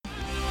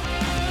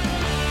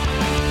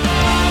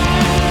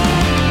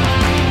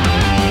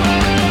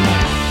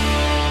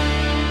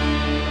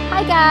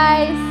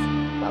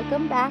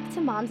back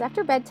to Moms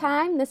After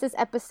Bedtime. This is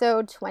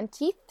episode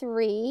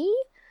 23.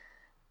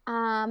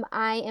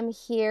 I am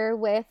here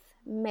with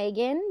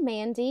Megan,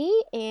 Mandy,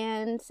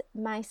 and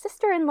my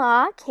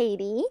sister-in-law,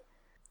 Katie.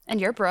 And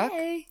you're Brooke.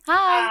 Hey.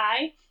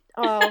 Hi.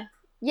 Oh,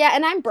 yeah,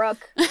 and I'm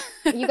Brooke.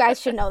 You guys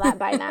should know that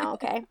by now,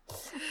 okay?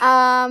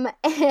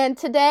 And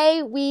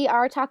today we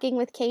are talking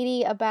with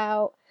Katie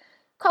about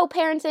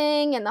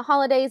co-parenting and the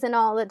holidays and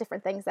all the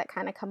different things that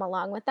kind of come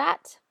along with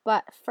that.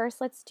 But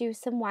first, let's do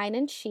some wine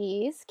and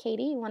cheese.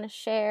 Katie, you want to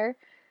share?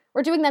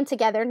 We're doing them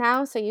together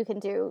now, so you can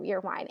do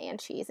your wine and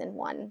cheese in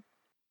one.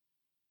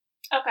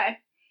 Okay.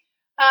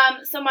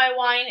 So my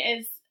wine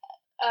is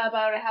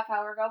about a half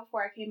hour ago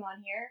before I came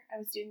on here. I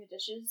was doing the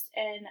dishes,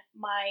 and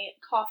my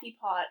coffee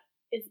pot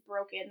is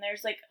broken.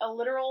 There's like a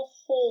literal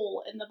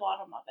hole in the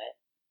bottom of it.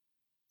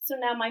 So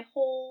now I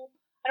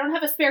don't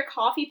have a spare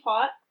coffee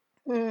pot.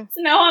 So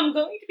now I'm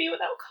going to be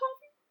without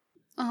coffee.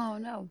 Oh,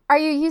 no. Are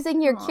you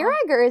using your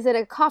Keurig or is it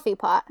a coffee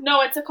pot?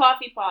 No, it's a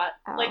coffee pot.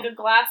 Oh. Like a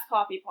glass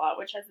coffee pot,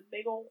 which has a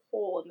big old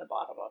hole in the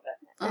bottom of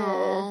it.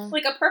 Oh.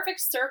 Like a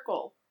perfect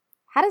circle.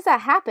 How does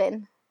that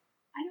happen?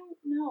 I don't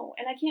know.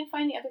 And I can't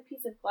find the other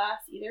piece of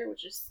glass either,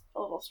 which is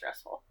a little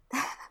stressful.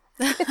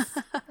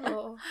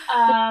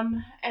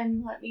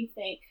 And let me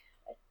think.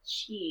 A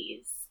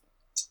cheese.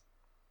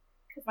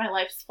 Because my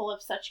life's full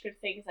of such good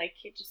things, I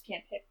just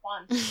can't pick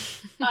one.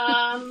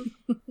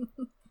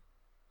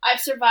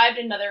 I've survived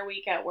another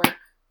week at work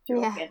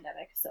through a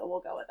pandemic, so we'll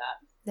go with that.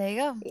 There you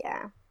go.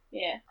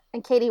 Yeah.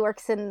 And Katie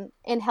works in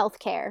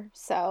healthcare,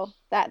 so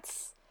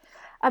that's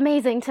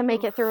amazing to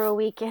make it through a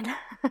week in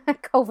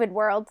COVID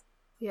world.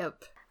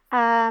 Yep.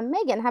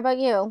 Megan, how about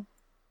you?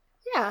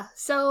 Yeah,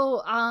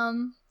 so,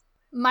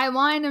 my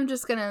wine, I'm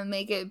just gonna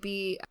make it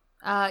be,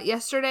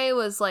 yesterday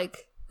was,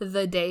 like,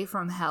 the day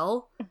from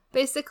hell,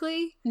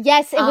 basically.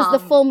 Yes, it was the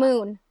full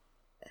moon.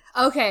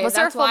 Okay, Was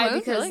there that's a full why, moon?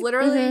 because Really?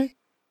 literally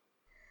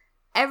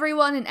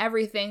everyone and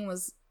everything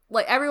was,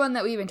 like, everyone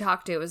that we even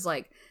talked to was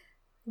like,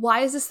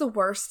 why is this the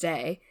worst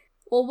day?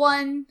 Well,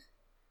 one,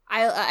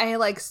 I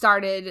like,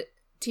 started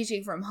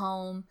teaching from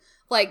home.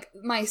 Like,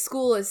 my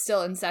school is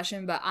still in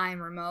session, but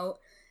I'm remote.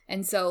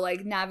 And so,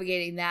 like,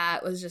 navigating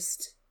that was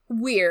just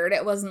weird.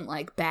 It wasn't,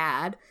 like,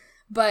 bad.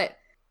 But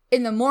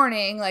in the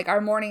morning, like,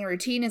 our morning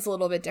routine is a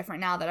little bit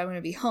different now that I'm going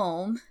to be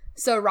home.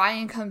 So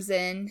Ryan comes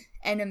in,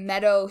 and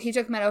he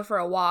took Meadow for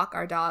a walk,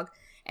 our dog,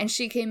 and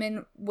she came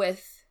in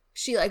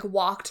she, like,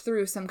 walked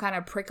through some kind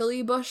of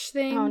prickly bush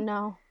thing. Oh,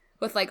 no.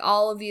 With, like,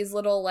 all of these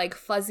little, like,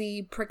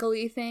 fuzzy,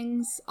 prickly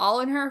things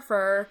all in her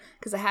fur,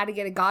 because I had to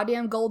get a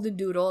goddamn golden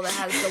doodle that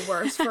has the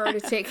worst fur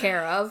to take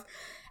care of.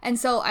 And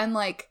so I'm,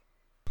 like,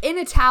 in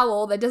a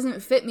towel that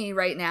doesn't fit me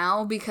right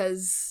now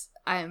because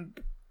I'm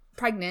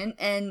pregnant,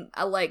 and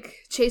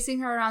like chasing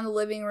her around the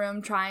living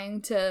room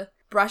trying to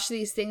brush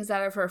these things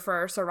out of her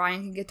fur so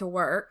Ryan can get to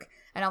work.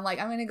 And I'm like,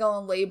 I'm gonna go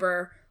in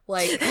labor,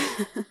 like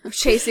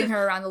chasing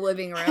her around the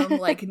living room,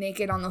 like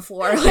naked on the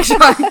floor, like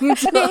trying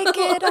to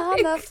Naked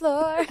on the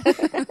floor.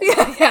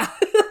 yeah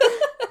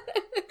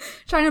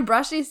trying to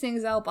brush these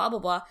things out, blah blah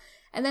blah.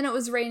 And then it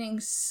was raining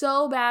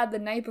so bad the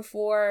night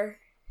before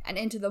and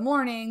into the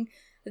morning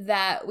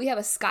that we have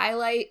a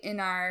skylight on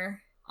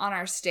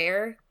our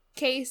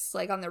staircase,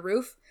 like on the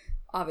roof.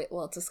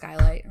 Well, it's a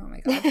skylight. Oh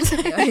my god.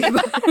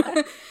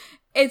 Anyway,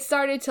 it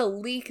started to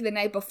leak the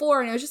night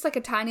before, and it was just like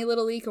a tiny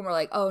little leak, and we're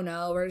like, oh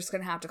no, we're just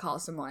gonna have to call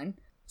someone.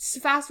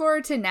 Fast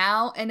forward to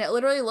now, and it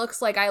literally looks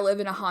like I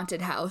live in a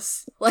haunted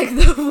house. Like,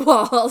 the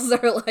walls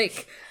are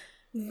like,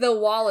 the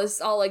wall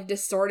is all like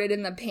distorted,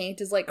 and the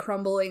paint is like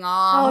crumbling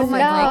off. Oh, and, no.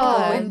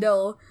 like, the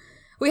window.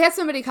 We had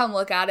somebody come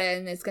look at it,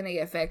 and it's gonna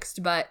get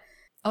fixed, but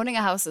Owning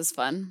a house is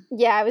fun.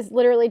 Yeah, I was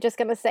literally just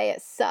going to say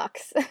it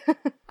sucks.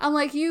 I'm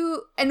like,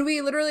 and we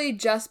literally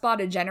just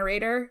bought a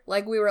generator.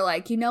 Like, we were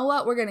like, you know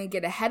what? We're going to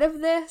get ahead of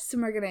this,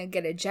 and we're going to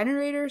get a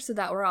generator so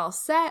that we're all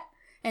set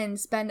and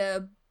spend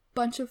a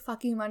bunch of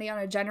fucking money on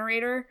a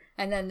generator.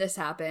 And then this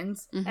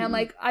happens. Mm-hmm. And I'm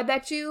like, I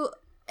bet you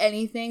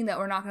anything that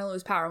we're not going to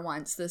lose power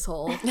once this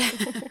whole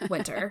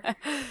winter.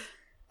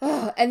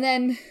 And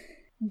then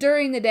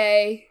during the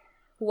day,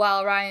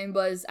 while Ryan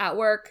was at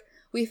work,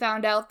 we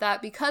found out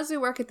that because we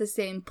work at the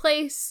same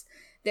place,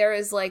 there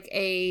is like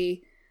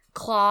a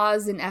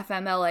clause in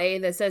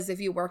FMLA that says if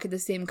you work at the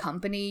same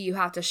company, you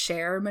have to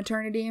share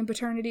maternity and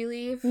paternity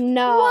leave.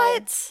 No.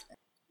 What?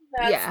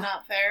 That's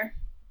not fair.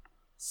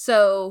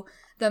 So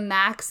the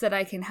max that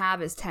I can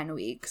have is 10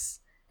 weeks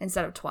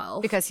instead of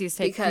 12. Because he's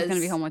going to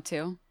be home with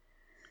 2.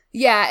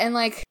 Yeah, and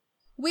like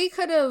we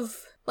could have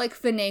like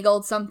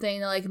finagled something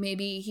that like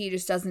maybe he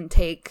just doesn't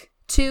take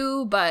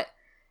 2, but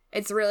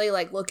it's really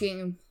like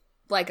looking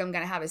like I'm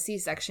gonna have a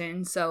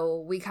C-section,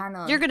 so we kind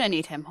of... You're gonna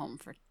need him home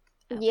for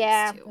at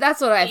least 2. That's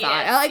what I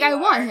thought. Yes, I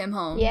want him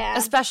home. Yeah.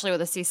 Especially with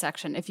a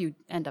C-section, if you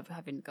end up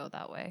having to go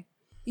that way.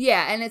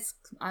 Yeah, and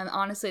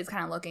honestly, it's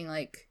kind of looking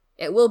like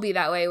it will be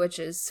that way, which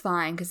is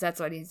fine, because that's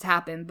what needs to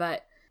happen,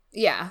 but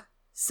yeah,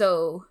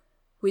 so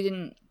we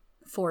didn't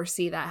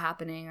foresee that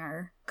happening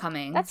or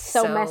coming. That's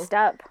so messed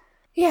up.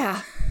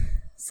 Yeah.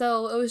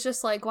 So it was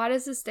just like, why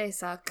does this day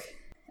suck?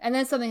 And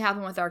then something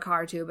happened with our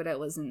car, too, but it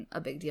wasn't a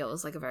big deal. It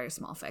was like a very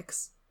small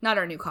fix. Not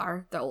our new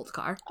car, the old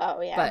car.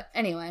 Oh, yeah. But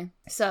anyway,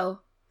 so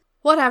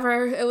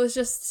whatever. It was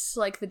just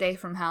like the day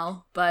from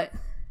hell, but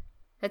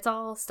it's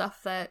all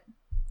stuff that,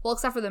 well,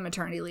 except for the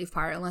maternity leave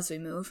part, unless we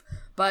move.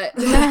 But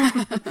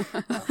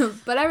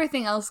but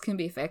everything else can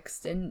be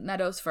fixed, and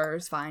Meadow's fur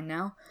is fine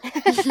now.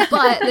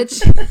 But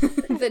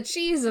the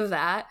cheese of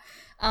that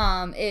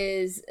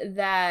is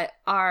that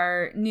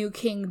our new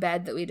king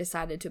bed that we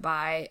decided to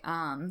buy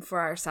for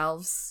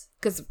ourselves,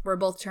 because we're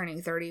both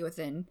turning 30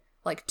 within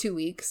like 2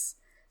 weeks.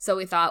 So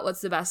we thought,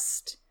 what's the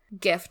best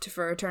gift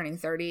for turning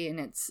 30? And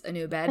it's a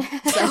new bed.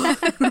 So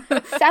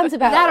sounds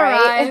about that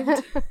right.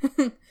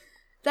 arrived.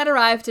 That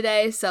arrived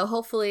today, so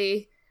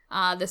hopefully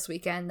this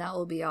weekend that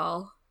will be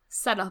all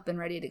set up and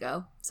ready to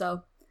go.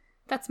 So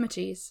that's my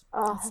cheese.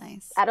 Oh, that's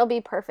nice. That'll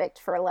be perfect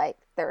for like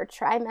third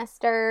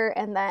trimester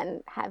and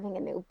then having a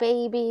new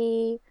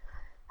baby.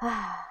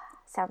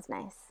 Sounds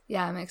nice.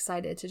 Yeah, I'm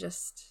excited to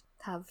just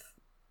have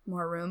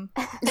more room.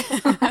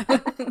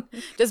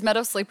 Does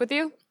Meadow sleep with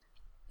you?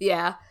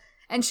 Yeah.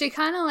 And she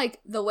kind of like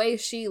the way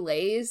she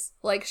lays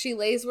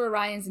where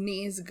Ryan's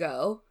knees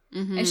go.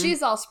 Mm-hmm. And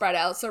she's all spread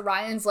out, so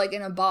Ryan's like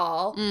in a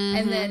ball. Mm-hmm.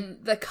 And then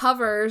the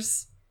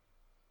covers,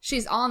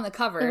 she's on the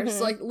covers. Mm-hmm.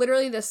 So like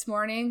literally this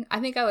morning, I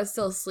think I was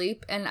still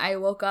asleep, and I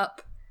woke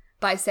up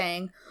by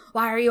saying,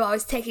 "Why are you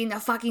always taking the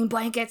fucking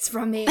blankets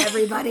from me,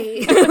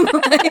 everybody?"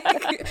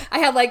 Like, I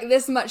had like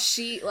this much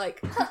sheet,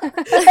 like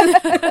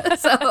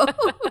so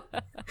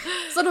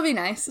it'll be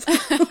nice.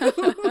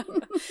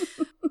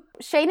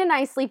 Shane and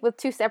I sleep with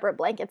 2 separate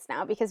blankets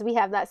now because we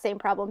have that same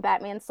problem.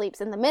 Batman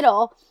sleeps in the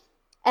middle.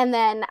 And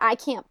then I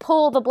can't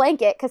pull the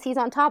blanket because he's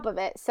on top of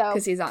it. So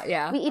because he's on,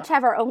 yeah. We each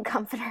have our own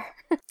comforter.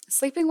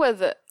 Sleeping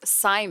with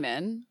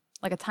Simon,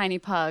 like a tiny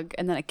pug,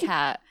 and then a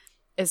cat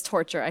is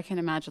torture. I can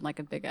imagine like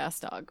a big ass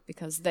dog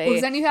because they.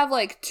 Because then you have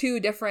like 2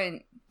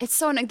 different. It's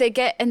so they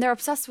get and they're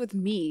obsessed with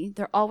me.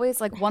 They're always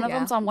like one of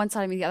them's on one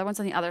side of me, the other one's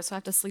on the other. So I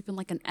have to sleep in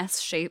like an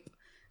S shape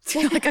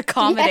to like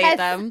accommodate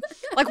them.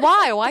 Like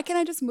why? Why can't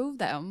I just move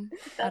them?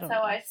 That's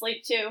how I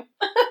sleep too.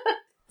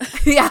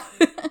 Yeah.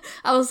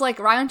 I was like,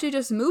 why don't you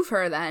just move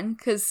her then?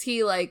 Because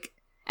he like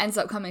ends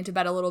up coming to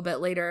bed a little bit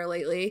later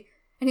lately.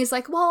 And he's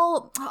like,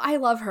 well, I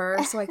love her,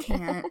 so I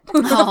can't.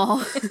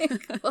 Oh.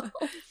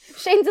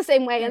 Shane's the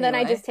same way. And then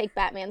I just take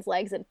Batman's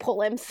legs and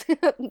pull him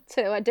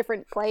to a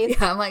different place.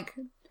 Yeah, I'm like,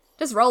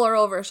 just roll her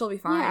over. She'll be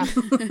fine.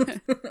 Yeah.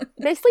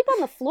 They sleep on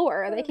the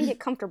floor. They can get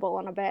comfortable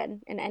on a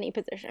bed in any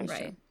position.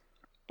 Right.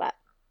 But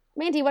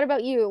Mandy, what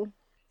about you?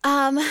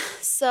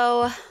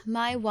 So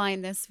my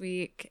wine this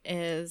week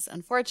is,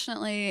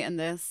 unfortunately, in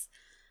this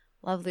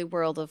lovely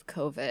world of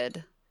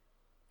COVID,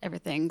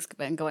 everything's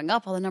been going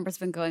up. All the numbers have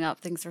been going up.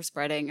 Things are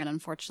spreading. And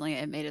unfortunately,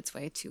 it made its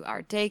way to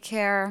our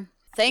daycare.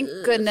 Thank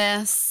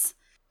goodness.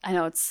 I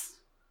know it's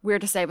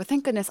weird to say, but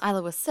thank goodness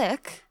Isla was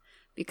sick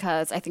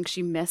because I think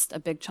she missed a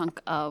big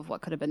chunk of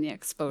what could have been the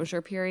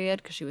exposure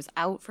period because she was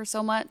out for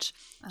so much.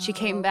 Oh. She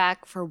came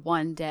back for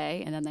 1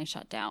 day and then they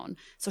shut down.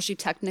 So she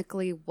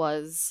technically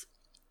was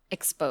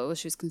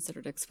exposed. She was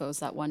considered exposed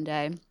that 1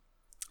 day.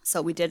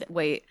 So we did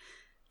wait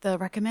the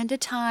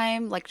recommended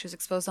time. Like she was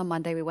exposed on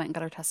Monday. We went and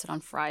got her tested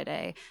on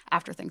Friday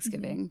after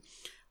Thanksgiving.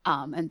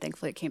 Mm-hmm. And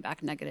thankfully it came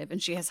back negative.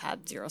 And she has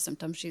had 0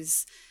 symptoms.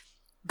 She's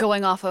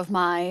going off of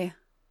my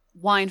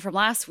wine from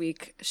last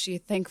week. She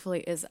thankfully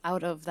is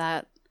out of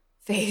that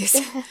phase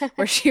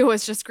where she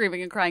was just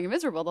screaming and crying and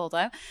miserable the whole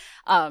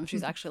time.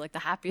 She's actually like the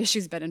happiest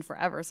she's been in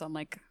forever. So I'm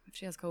like, if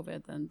she has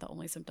COVID, then the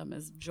only symptom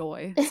is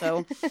joy.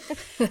 So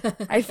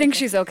I think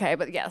she's okay.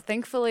 But yeah,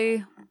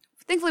 thankfully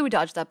we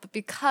dodged that. But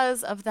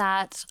because of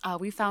that,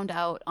 we found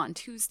out on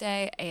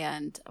Tuesday,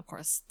 and of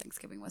course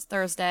Thanksgiving was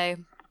Thursday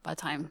by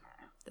the time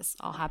this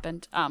all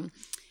happened.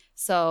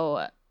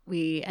 So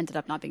we ended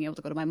up not being able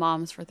to go to my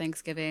mom's for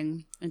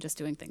Thanksgiving and just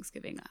doing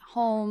Thanksgiving at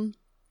home.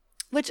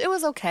 Which it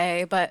was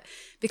okay, but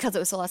because it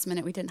was the last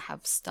minute, we didn't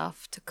have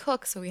stuff to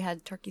cook, so we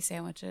had turkey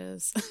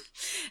sandwiches.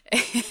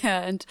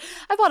 And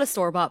I bought a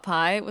store-bought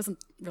pie. It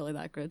wasn't really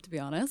that good, to be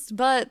honest,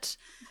 but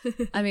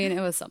I mean,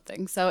 it was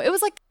something. So it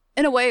was like,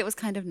 in a way, it was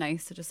kind of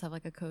nice to just have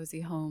like a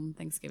cozy home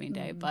Thanksgiving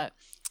day, but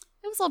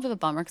it was a little bit of a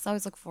bummer because I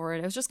always look forward.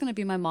 It was just going to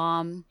be my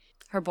mom,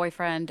 her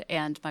boyfriend,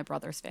 and my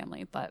brother's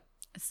family, but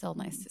it's still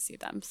nice to see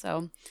them.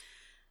 So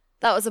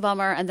that was a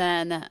bummer. And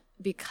then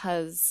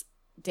because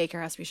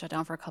daycare has to be shut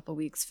down for a couple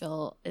weeks,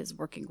 Phil is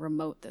working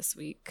remote this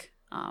week,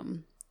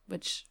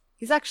 which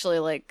he's actually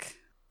like,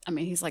 I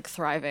mean, he's like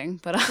thriving,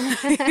 but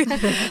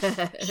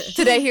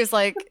today he was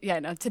like,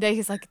 today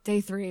he's like,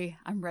 day 3,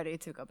 I'm ready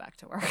to go back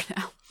to work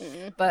now.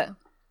 Mm-hmm. But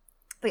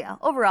yeah,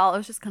 overall, it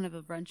was just kind of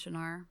a wrench in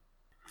our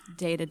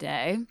day to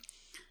day.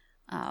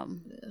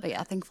 But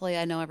yeah, thankfully,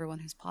 I know everyone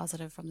who's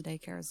positive from the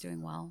daycare is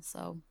doing well.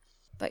 So,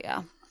 but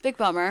yeah, big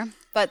bummer.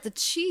 But the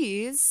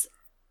cheese,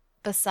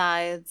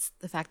 besides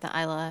the fact that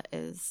Isla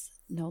is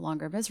no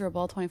longer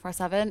miserable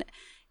 24/7,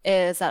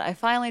 is that I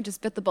finally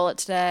just bit the bullet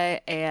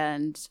today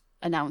and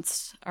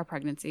announced our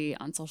pregnancy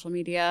on social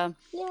media.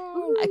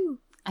 Yay!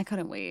 I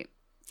couldn't wait.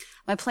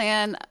 My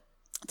plan,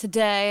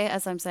 today,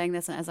 as I'm saying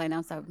this and as I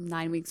announced, I'm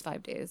 9 weeks,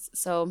 5 days.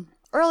 So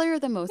earlier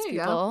than most There you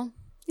people.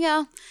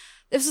 Yeah.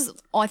 This is,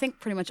 I think,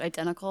 pretty much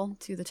identical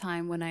to the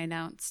time when I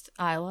announced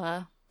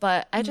Isla.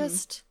 But I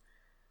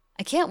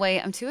can't wait.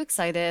 I'm too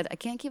excited. I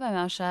can't keep my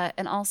mouth shut.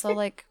 And also,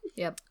 like,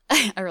 Yep.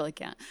 I really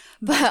can't.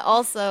 But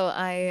also,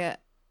 I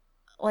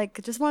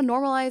just want to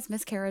normalize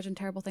miscarriage and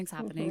terrible things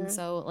happening.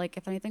 So, like,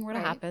 if anything were to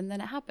happen,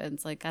 then it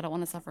happens. Like, I don't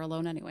want to suffer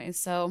alone anyway.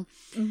 So,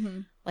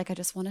 like, I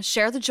just want to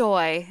share the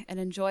joy and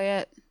enjoy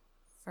it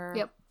for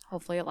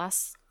hopefully it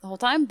lasts the whole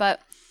time.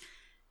 But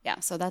yeah,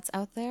 so that's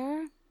out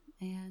there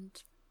and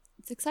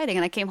it's exciting.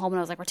 And I came home and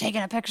I was like, we're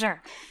taking a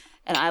picture.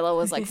 And Isla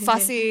was like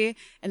fussy.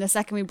 And the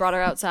second we brought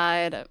her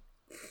outside,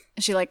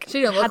 she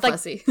didn't look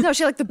fussy. No,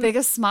 she had like the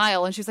biggest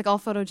smile and she's like all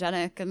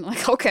photogenic and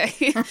like, okay.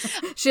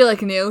 She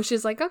like knew.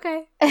 She's like,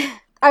 okay.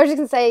 I was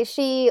just gonna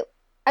say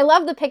I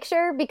love the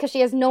picture because she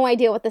has no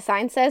idea what the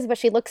sign says, but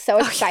she looks so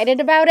excited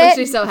about it.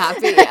 She's so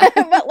happy. Yeah.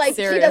 But like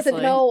Seriously. she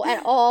doesn't know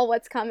at all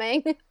what's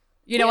coming.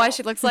 You know why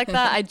she looks like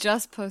that? I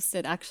just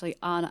posted actually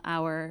on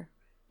our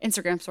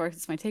Instagram story, 'cause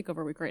it's my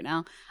takeover week right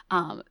now.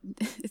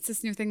 It's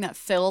this new thing that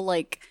Phil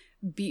like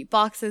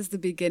beatboxes the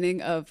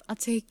beginning of "I'll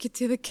take you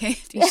to the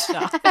candy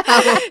shop."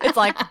 It's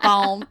like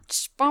boom,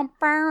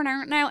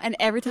 now, and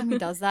every time he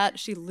does that,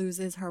 she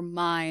loses her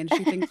mind.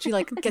 She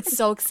like gets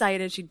so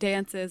excited, she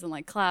dances and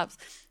like claps.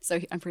 So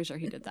I'm pretty sure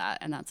he did that,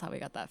 and that's how we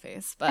got that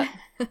face. But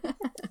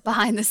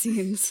behind the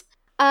scenes.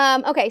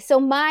 Okay, so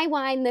my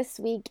wine this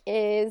week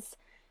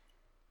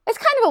it's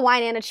kind of a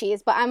wine and a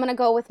cheese, but I'm going to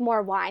go with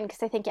more wine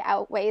because I think it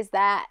outweighs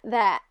that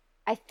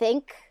I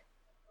think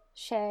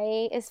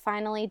Shay is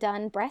finally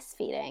done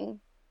breastfeeding,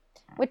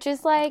 which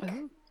is like,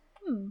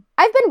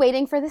 I've been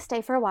waiting for this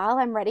day for a while.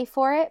 I'm ready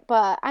for it,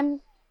 but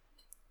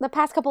the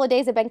past couple of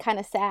days have been kind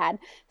of sad.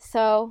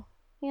 So,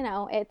 you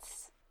know,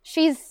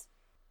 she's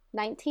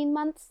 19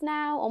 months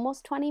now,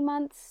 almost 20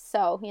 months.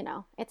 So, you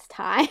know, it's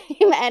time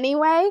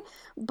anyway,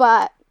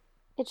 but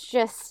it's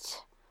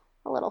just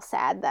a little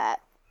sad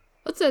that.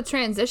 It's a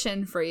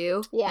transition for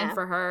you and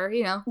for her,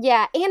 you know.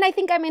 Yeah, and I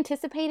think I'm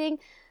anticipating,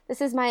 this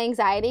is my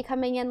anxiety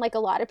coming in, like a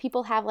lot of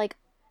people have like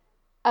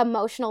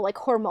emotional, like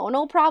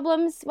hormonal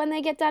problems when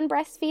they get done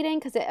breastfeeding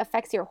because it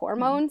affects your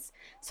hormones.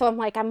 So I'm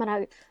like, I'm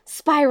going to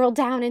spiral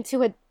down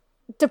into a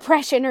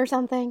depression or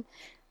something.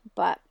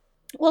 But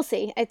we'll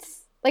see.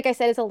 It's, like I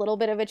said, it's a little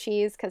bit of a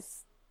cheese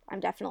because I'm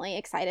definitely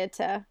excited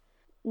to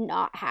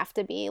not have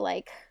to be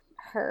like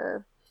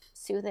her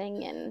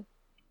soothing and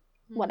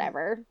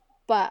whatever.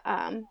 But,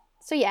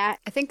 so yeah.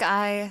 I think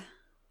I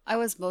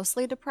was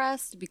mostly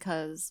depressed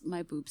because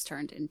my boobs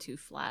turned into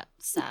flat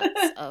sads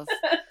of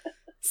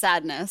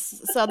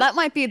sadness. So that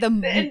might be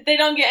They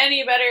don't get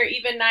any better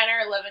even 9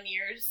 or 11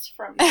 years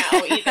from now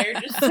either,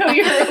 just so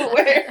you're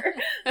aware.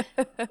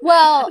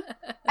 Well,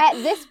 at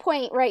this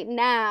point right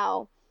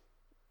now,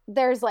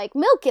 there's like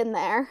milk in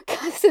there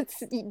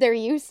because they're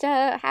used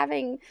to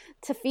having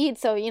to feed.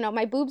 So, you know,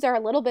 my boobs are a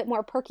little bit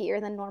more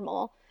perkier than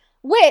normal.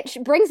 Which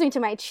brings me to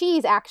my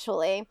cheese,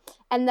 actually,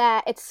 and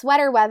that it's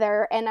sweater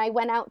weather, and I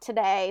went out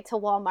today to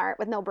Walmart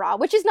with no bra,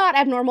 which is not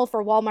abnormal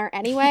for Walmart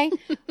anyway,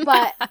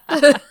 but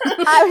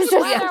I was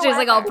just... she's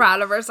like all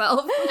proud of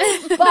herself.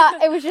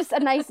 But it was just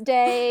a nice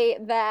day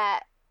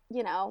that,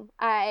 you know,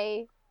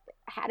 I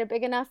had a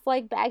big enough,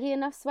 like, baggy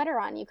enough sweater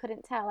on. You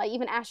couldn't tell. I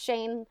even asked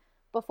Shane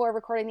before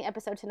recording the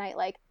episode tonight,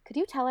 like, could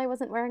you tell I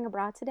wasn't wearing a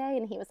bra today?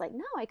 And he was like,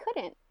 no, I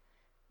couldn't.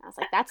 I was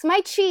like, that's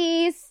my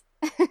cheese.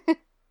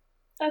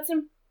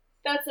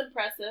 That's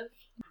impressive.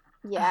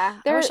 Yeah.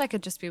 I wish I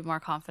could just be more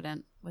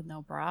confident with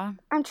no bra.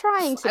 I'm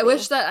trying to. I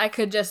wish that I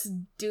could just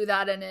do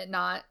that and it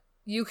not,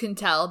 you can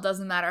tell,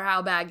 doesn't matter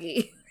how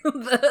baggy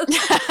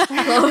the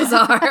clothes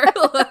are.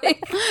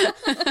 Like.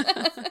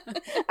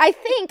 I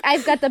think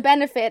I've got the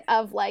benefit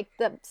of like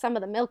some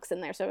of the milks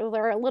in there, so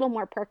they're a little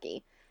more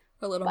perky.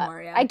 A little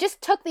more, yeah. I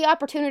just took the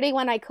opportunity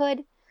when I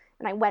could,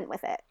 and I went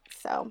with it.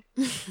 So,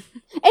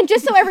 and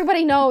just so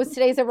everybody knows,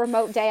 today's a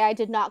remote day. I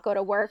did not go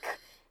to work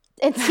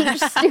and teach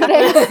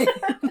students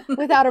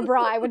without a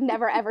bra. I would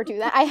never ever do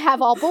that. I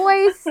have all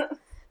boys,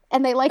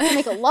 and they like to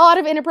make a lot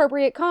of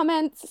inappropriate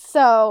comments.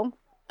 So,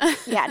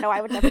 yeah, no,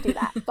 I would never do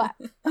that. But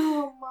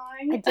oh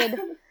my! I did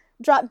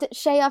drop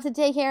Shay off to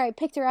daycare. I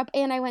picked her up,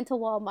 and I went to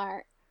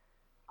Walmart,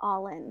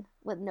 all in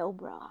with no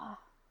bra.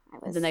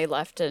 Then they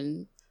left,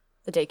 and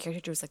the daycare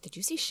teacher was like, "Did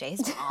you see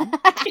Shay's mom?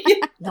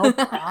 No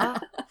bra."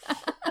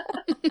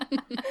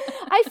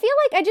 I feel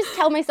like I just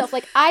tell myself,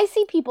 like, I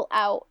see people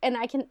out, and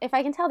if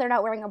I can tell they're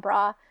not wearing a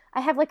bra, I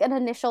have, like, an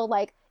initial,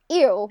 like,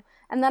 ew,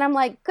 and then I'm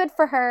like, good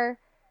for her,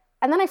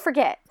 and then I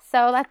forget,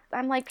 so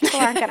I'm like, people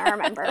aren't gonna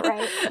remember,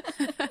 right?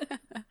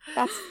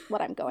 That's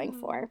what I'm going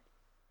for.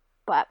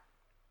 But,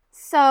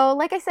 so,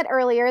 like I said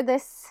earlier,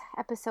 this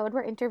episode,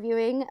 we're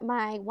interviewing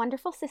my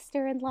wonderful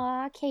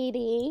sister-in-law,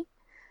 Katie.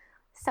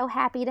 So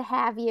happy to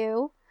have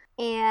you,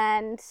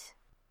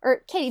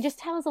 or Katie, just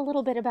tell us a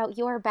little bit about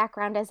your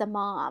background as a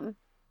mom.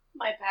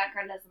 My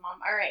background as a mom.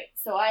 All right.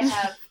 So I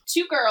have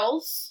 2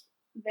 girls.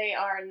 They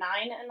are 9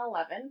 and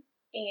 11.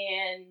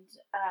 and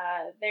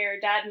their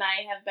dad and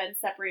I have been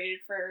separated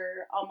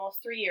for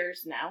almost 3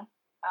 years now.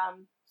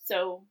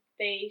 So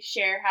they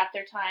share half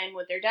their time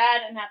with their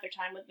dad and half their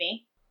time with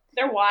me.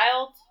 They're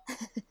wild.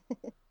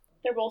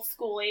 They're both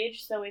school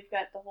age, so we've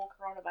got the whole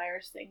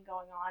coronavirus thing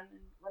going on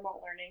and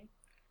remote learning.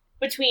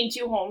 Between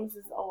two homes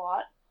is a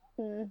lot.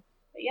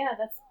 But yeah,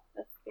 that's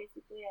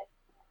basically it.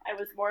 I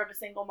was more of a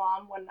single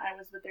mom when I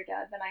was with their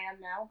dad than I am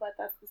now, but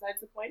that's besides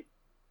the point.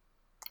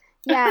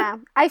 Yeah,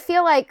 I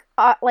feel like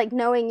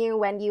knowing you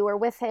when you were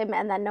with him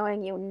and then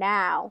knowing you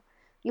now,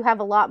 you have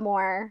a lot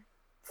more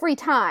free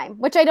time,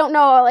 which I don't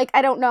know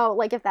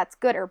if that's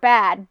good or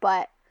bad,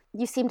 but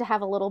you seem to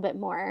have a little bit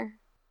more,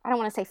 I don't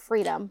want to say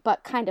freedom,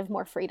 but kind of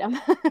more freedom.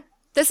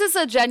 This is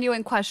a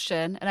genuine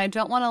question, and I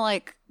don't want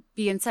to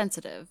be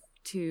insensitive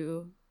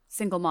to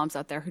single moms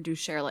out there who do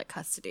share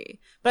custody.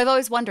 But I've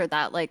always wondered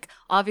that,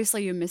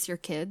 obviously you miss your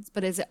kids,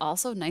 but is it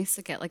also nice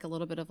to get a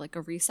little bit of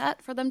a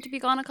reset for them to be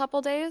gone a couple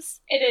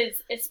days? It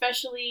is,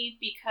 especially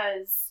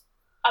because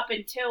up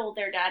until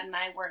their dad and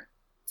I weren't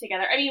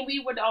together. I mean, we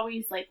would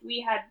always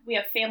we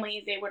have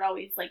family, they would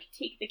always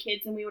take the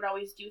kids and we would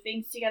always do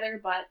things together,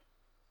 but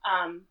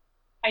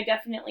I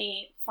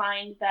definitely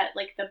find that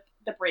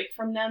the break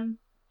from them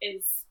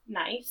is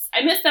nice.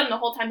 I miss them the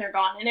whole time they're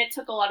gone, and it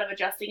took a lot of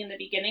adjusting in the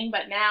beginning,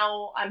 but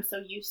now I'm so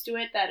used to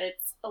it that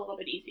it's a little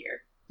bit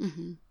easier.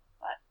 Mm-hmm.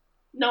 But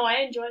no, I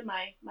enjoyed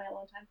my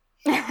alone time.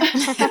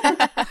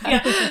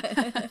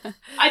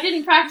 I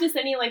didn't practice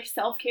any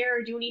self-care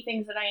or do any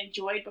things that I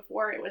enjoyed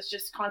before. It was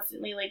just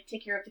constantly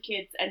take care of the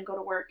kids and go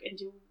to work and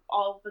do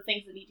all the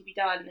things that need to be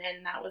done,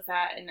 and that was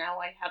that, and now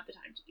I have the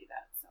time to do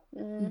that. So.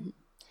 Mm-hmm.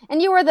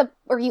 And you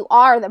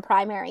are the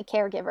primary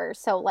caregiver,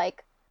 so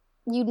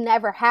you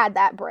never had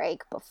that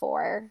break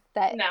before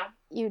that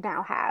you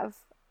now have,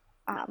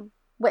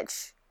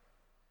 which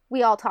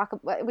we all talk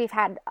about. We've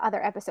had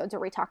other episodes where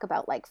we talk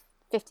about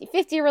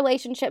 50-50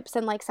 relationships,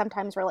 and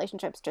sometimes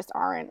relationships just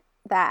aren't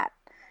that,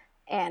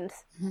 and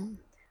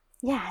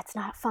yeah, it's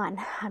not fun,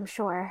 I'm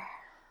sure.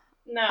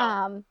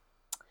 No.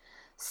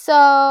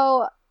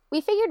 So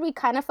we figured we'd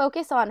kind of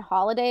focus on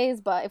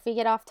holidays, but if we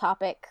get off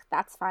topic,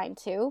 that's fine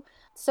too.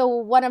 So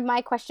one of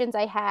my questions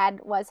I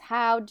had was,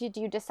 how did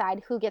you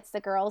decide who gets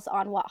the girls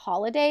on what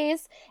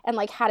holidays, and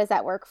how does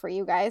that work for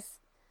you guys?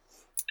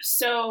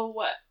 So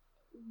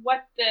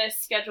what the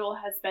schedule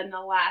has been the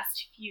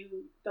last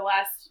few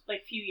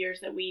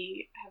years that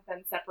we have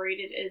been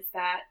separated is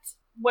that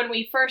when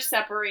we first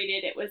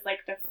separated, it was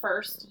the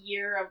first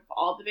year of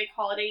all the big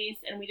holidays,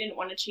 and we didn't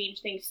want to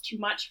change things too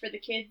much for the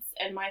kids,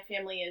 and my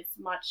family is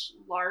much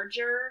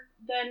larger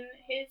than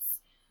his.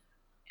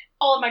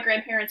 All of my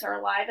grandparents are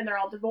alive and they're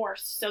all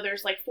divorced. So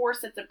there's 4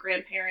 sets of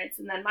grandparents,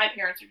 and then my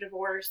parents are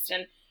divorced.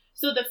 And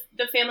so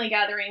the family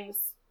gatherings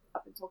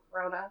up until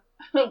Corona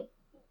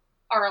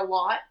are a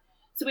lot.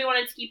 So we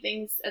wanted to keep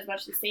things as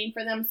much the same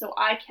for them. So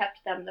I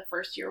kept them the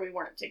first year we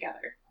weren't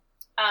together,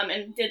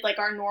 and did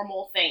our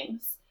normal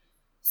things.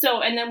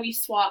 So, and then we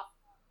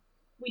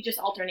just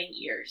alternate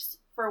years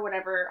for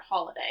whatever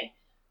holiday.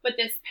 But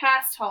this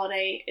past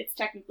holiday, it's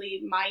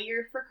technically my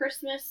year for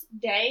Christmas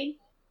Day.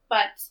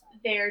 But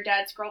their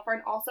dad's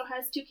girlfriend also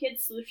has 2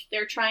 kids, so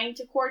they're trying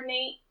to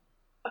coordinate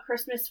a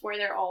Christmas where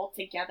they're all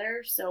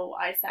together. So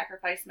I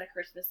sacrificed my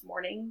Christmas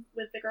morning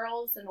with the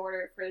girls in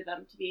order for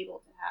them to be able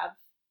to have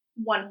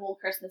one whole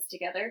Christmas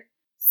together.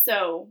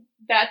 So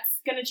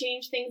that's going to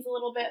change things a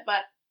little bit,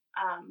 but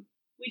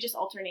we just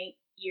alternate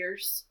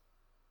years.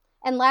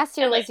 And last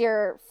year was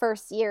your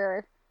first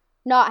year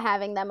not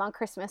having them on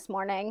Christmas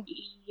morning.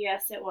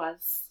 Yes, it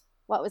was.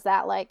 What was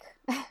that like?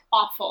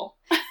 Awful.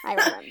 I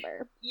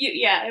remember.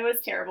 Yeah, it was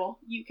terrible.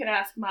 You can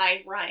ask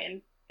my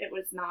Ryan. It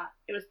was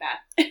bad.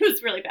 It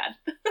was really bad.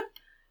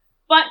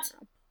 But,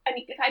 I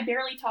mean, I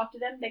barely talked to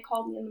them. They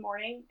called me in the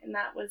morning, and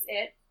that was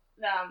it.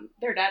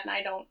 Their dad and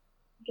I don't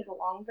get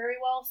along very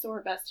well, so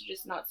we're best to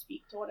just not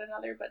speak to one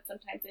another. But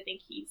sometimes I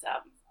think he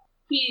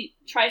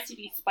tries to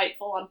be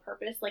spiteful on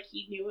purpose.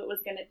 He knew it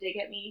was going to dig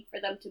at me for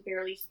them to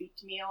barely speak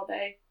to me all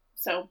day.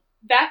 So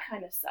that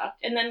kind of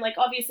sucked. And then,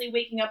 obviously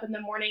waking up in the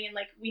morning and,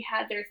 we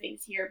had their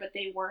things here, but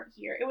they weren't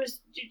here. It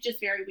was just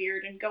very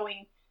weird. And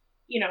going,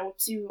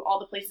 to all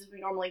the places we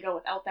normally go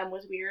without them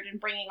was weird. And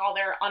bringing all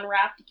their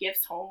unwrapped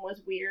gifts home was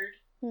weird.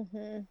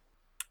 Mm-hmm.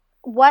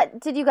 What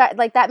did you guys,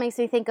 that makes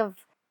me think of,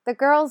 the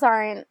girls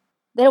they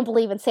don't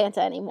believe in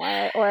Santa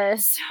anymore, or...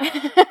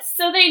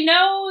 So they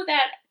know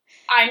that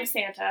I'm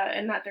Santa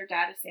and that their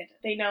dad is Santa.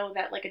 They know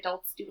that,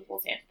 adults do the whole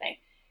Santa thing.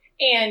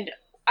 And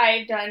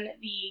I've done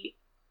the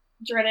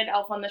dreaded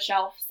Elf on the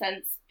Shelf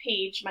since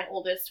Paige, my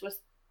oldest, was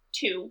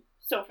 2.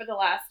 So for the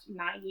last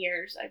 9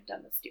 years, I've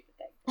done this stupid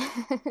thing.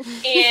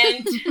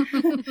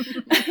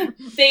 And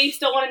they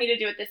still wanted me to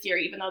do it this year,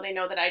 even though they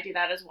know that I do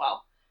that as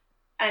well.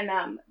 And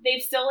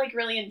they've still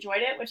really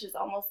enjoyed it, which has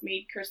almost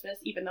made Christmas,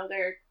 even though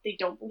they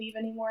don't believe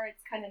anymore,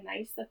 it's kind of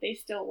nice that they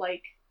still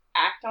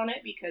act on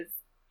it, because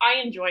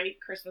I enjoy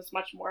Christmas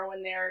much more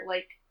when they're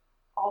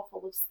all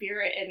full of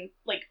spirit, and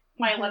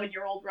my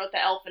 11-year-old wrote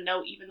the elf a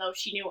note even though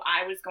she knew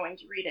I was going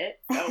to read it.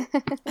 So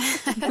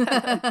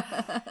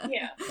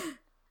yeah.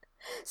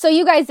 So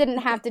you guys didn't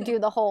have to do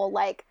the whole,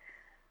 like,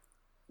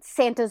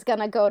 Santa's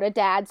gonna go to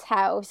Dad's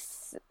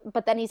house,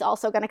 but then he's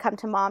also gonna come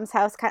to Mom's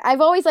house.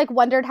 I've always, like,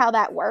 wondered how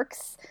that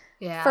works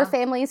for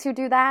families who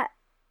do that.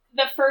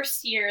 The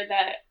first year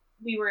that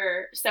we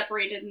were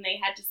separated and they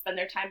had to spend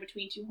their time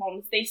between two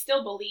homes, they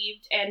still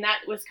believed, and that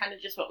was kind of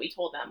just what we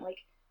told them. Like,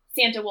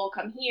 Santa will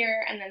come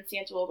here, and then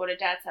Santa will go to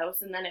Dad's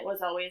house, and then it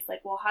was always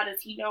like, well, how does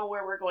he know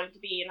where we're going to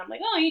be? And I'm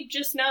like, oh, he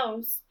just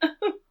knows.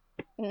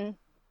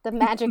 The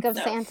magic of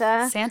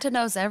Santa. Santa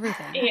knows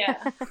everything.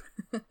 Yeah.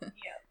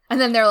 And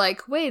then they're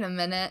like, wait a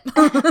minute.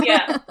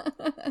 Yeah.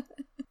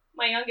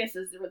 My youngest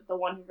is the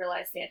one who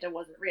realized Santa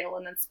wasn't real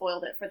and then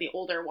spoiled it for the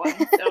older one,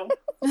 so...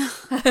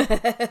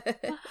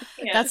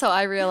 Yeah. That's how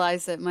I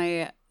realized that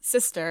my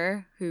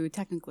sister, who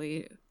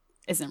technically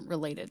isn't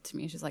related to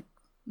me, she's like,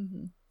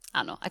 I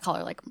don't know, I call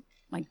her like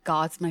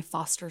my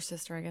foster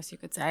sister, I guess you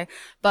could say.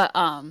 But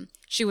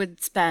she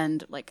would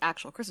spend like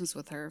actual Christmas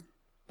with her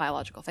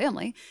biological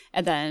family,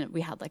 and then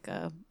we had like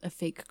a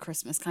fake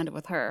Christmas kind of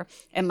with her.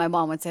 And my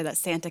mom would say that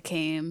Santa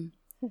came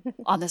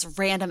on this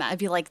random, it'd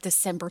be like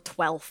December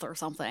 12th or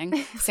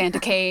something. Santa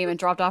came and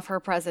dropped off her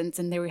presents,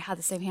 and they had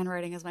the same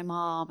handwriting as my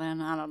mom,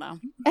 and I don't know.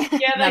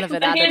 Yeah, None of it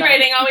the added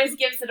handwriting up. always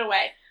gives it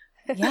away.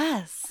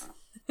 Yes.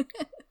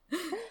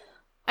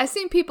 I've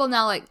seen people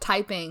now like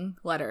typing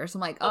letters.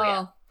 I'm like,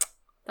 yeah.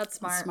 That's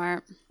smart.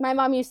 Smart. My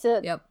mom used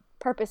to Yep.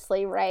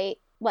 purposely write,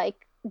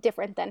 like,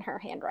 different than her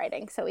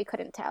handwriting, so we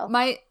couldn't tell.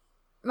 My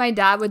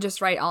dad would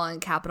just write all in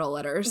capital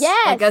letters.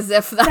 Yes! Like as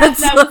if that's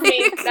That was like...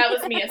 me. That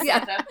was me as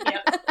Santa.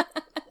 Yeah.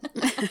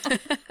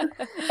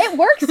 It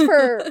works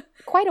for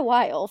quite a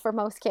while for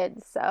most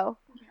kids, so.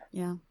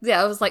 Yeah.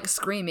 Yeah, I was like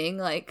screaming,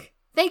 like,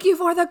 thank you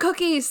for the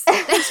cookies.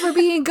 Thanks for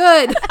being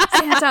good,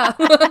 Santa.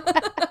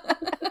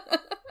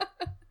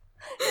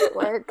 It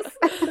works.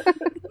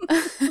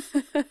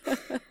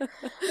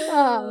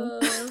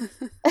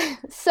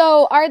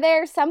 So are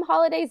there some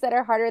holidays that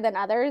are harder than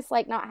others,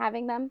 like not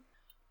having them?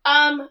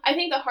 I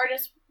think the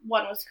hardest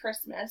one was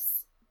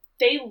Christmas.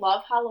 They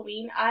love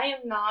Halloween. I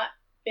am not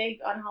big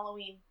on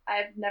Halloween.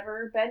 I've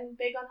never been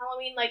big on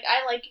Halloween. Like,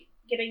 I like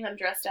getting them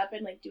dressed up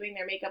and like doing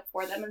their makeup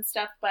for them and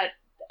stuff, but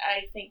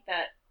I think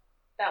that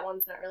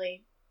one's not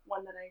really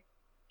one that I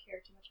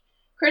care too much.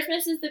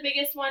 Christmas is the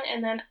biggest one,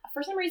 and then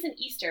for some reason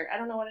Easter. I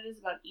don't know what it is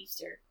about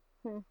Easter,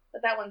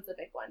 but that one's the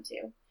big one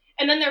too.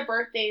 And then their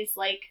birthdays,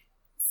 like,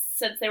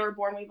 since they were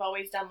born, we've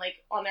always done, like,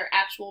 on their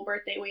actual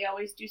birthday, we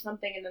always do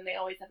something, and then they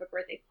always have a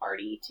birthday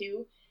party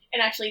too.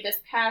 And actually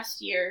this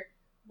past year,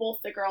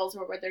 both the girls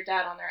were with their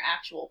dad on their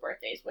actual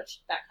birthdays,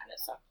 which that kind of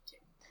sucked too.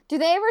 Do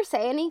they ever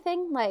say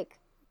anything? Like,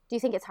 do you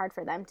think it's hard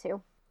for them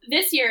too?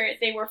 This year,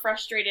 they were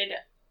frustrated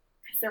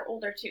because they're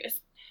older too.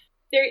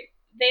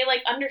 They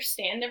like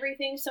understand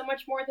everything so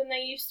much more than they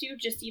used to,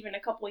 just even a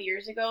couple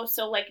years ago.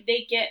 So like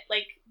they get,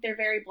 like, they're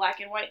very black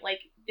and white. Like,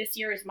 this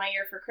year is my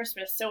year for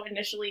Christmas. So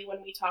initially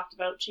when we talked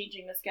about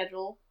changing the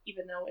schedule,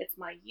 even though it's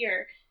my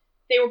year,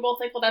 they were both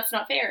like, well, that's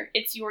not fair.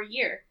 It's your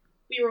year.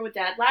 We were with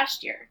Dad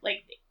last year.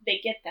 Like, they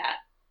get that.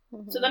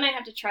 So then I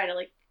have to try to,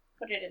 like,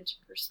 put it into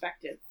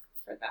perspective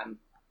for them.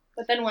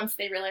 But then once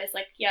they realize,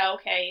 like, yeah,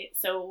 okay,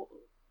 so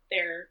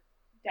their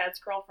dad's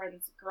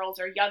girlfriend's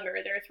girls are younger.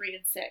 They're 3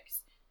 and 6.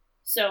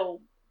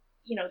 So,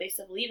 you know, they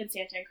still believe in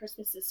Santa, and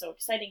Christmas is so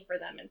exciting for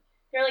them. And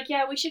they're like,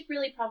 yeah, we should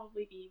really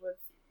probably be with,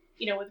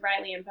 you know, with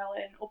Riley and Bella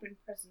and open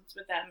presents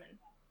with them. And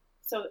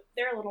so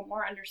they're a little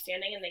more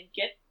understanding, and they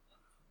get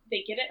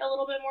it a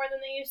little bit more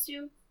than they used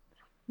to.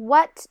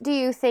 What do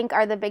you think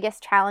are the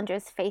biggest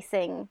challenges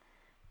facing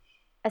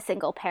a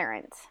single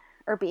parent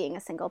or being a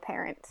single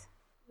parent?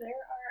 There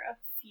are a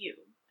few.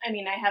 I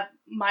mean, I have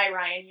my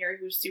Ryan here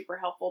who's super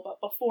helpful, but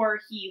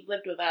before he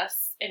lived with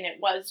us and it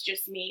was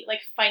just me,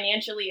 like,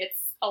 financially it's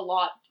a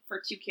lot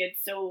for 2 kids.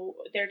 So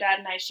their dad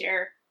and I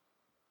share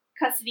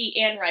custody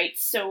and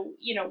rights. So,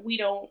 you know, we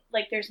don't,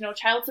 like, there's no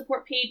child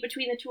support paid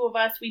between the two of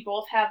us. We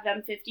both have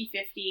them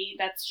 50-50.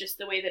 That's just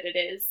the way that it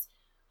is.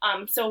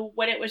 So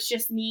when it was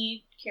just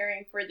me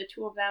caring for the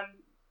 2 of them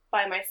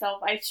by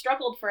myself, I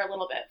struggled for a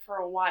little bit for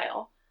a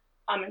while,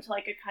 until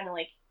I could kind of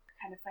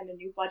find a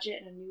new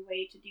budget and a new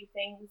way to do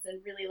things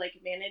and really, like,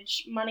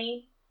 manage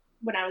money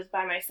when I was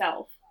by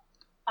myself.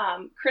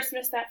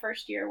 Christmas that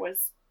first year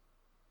was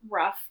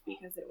rough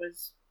because it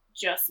was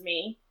just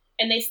me,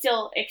 and they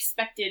still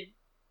expected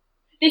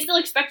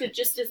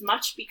just as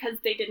much because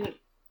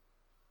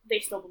they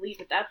still believed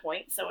at that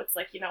point. So it's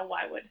like, you know,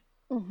 why would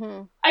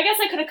I guess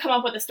I could have come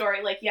up with a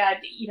story like, yeah,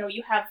 you know,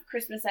 you have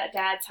Christmas at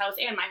Dad's house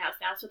and my house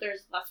now, so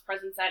there's less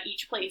presents at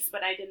each place,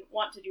 but I didn't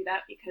want to do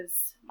that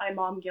because my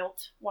mom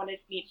guilt wanted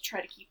me to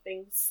try to keep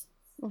things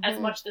as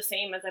much the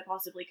same as I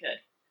possibly could.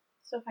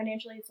 So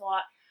financially it's a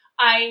lot.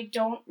 I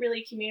don't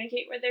really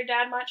communicate with their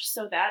dad much,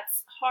 so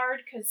that's hard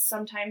because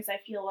sometimes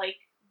I feel like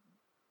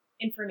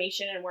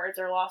information and words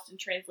are lost in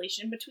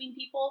translation between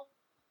people,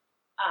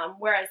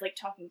 whereas, like,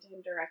 talking to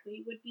him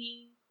directly would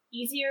be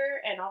easier,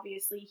 and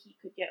obviously he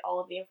could get all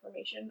of the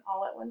information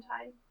all at one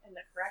time and the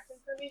correct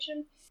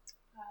information,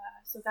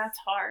 so that's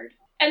hard.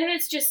 And then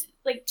it's just,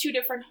 like, 2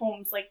 different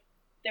homes. Like,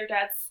 their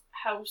dad's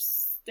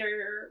house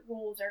their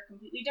rules are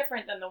completely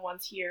different than the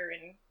ones here,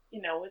 and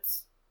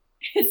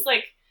it's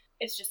like,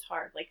 it's just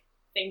hard. Like,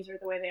 things are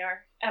the way they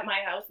are at my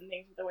house, and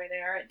things are the way they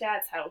are at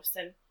Dad's house.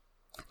 And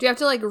do you have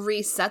to like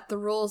reset the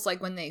rules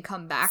like when they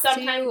come back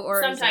to you,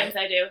 or sometimes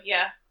I do?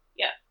 Yeah.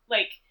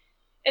 Like,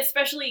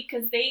 especially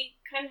because they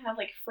kind of have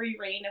like free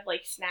reign of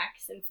like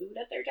snacks and food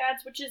at their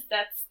dad's,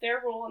 that's their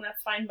rule, and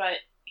that's fine. But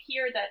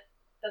here, that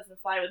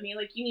doesn't fly with me.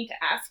 Like, you need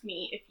to ask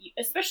me if you,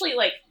 especially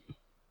like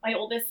my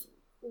oldest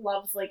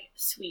loves like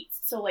sweets,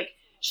 so like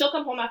she'll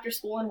come home after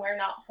school and we're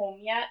not home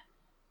yet,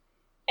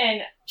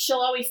 and she'll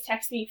always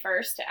text me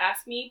first to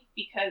ask me,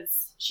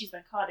 because she's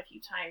been caught a few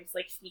times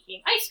like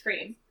sneaking ice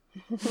cream.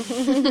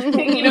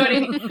 You know what I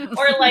mean?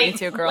 Or like, me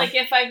too, girl. Like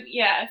if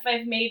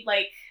I've made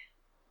like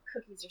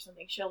cookies or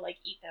something, she'll like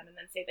eat them and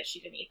then say that she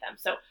didn't eat them.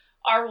 So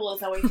our rule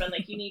has always been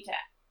like, you need to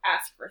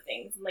ask for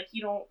things, and like,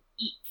 you don't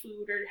eat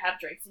food or have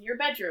drinks in your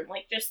bedroom.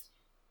 Like, just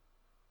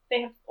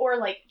or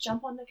like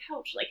jump on the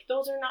couch. Like,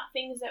 those are not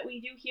things that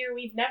we do here.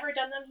 We've never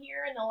done them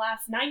here in the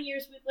last 9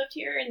 years we've lived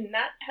here, and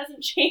that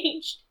hasn't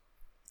changed.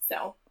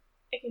 So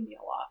it can be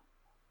a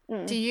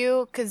lot. Do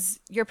you,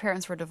 because your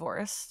parents were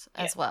divorced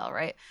as well,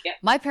 right? Yeah.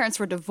 My parents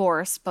were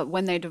divorced, but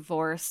when they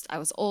divorced, I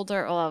was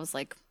older. I was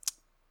like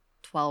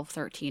 12,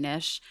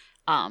 13-ish.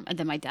 And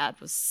then my dad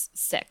was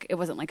sick. It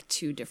wasn't like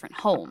two different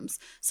homes.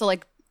 So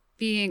like,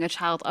 being a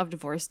child of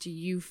divorce, do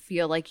you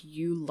feel like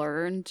you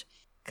learned,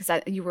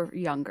 because you were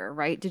younger,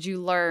 right? Did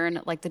you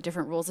learn like the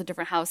different rules of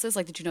different houses?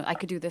 Like, did you know I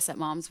could do this at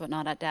mom's but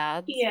not at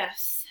dad's?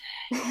 Yes,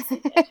 I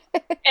did.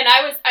 And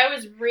I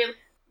was really,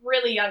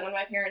 really young when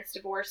my parents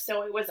divorced,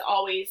 so it was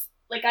always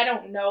like, I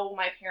don't know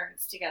my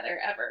parents together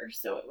ever,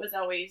 so it was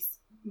always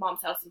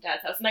mom's house and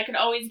dad's house, and I could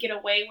always get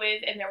away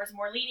with, and there was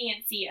more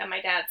leniency at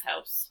my dad's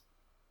house,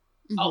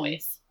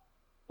 always,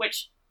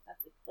 which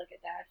that's like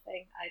a dad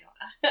thing. I don't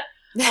know.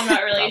 I'm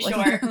not really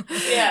sure.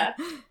 Yeah.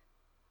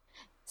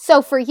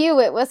 So for you,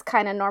 it was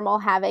kind of normal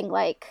having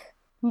like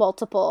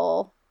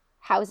multiple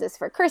houses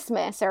for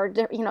Christmas, or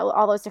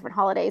all those different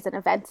holidays and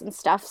events and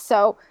stuff.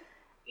 So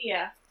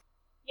yeah,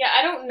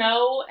 I don't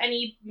know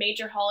any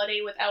major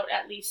holiday without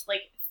at least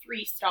like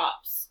 3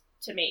 stops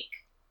to make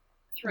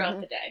throughout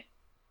the day.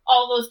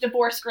 All those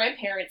divorced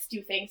grandparents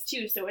do things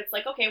too, so it's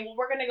like, okay, well,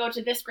 we're gonna go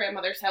to this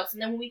grandmother's house,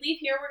 and then when we leave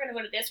here, we're gonna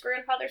go to this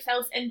grandfather's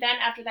house, and then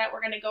after that,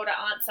 we're gonna go to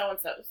Aunt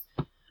so-and-so's.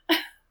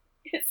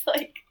 It's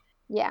like,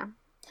 yeah.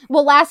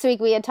 Well, last week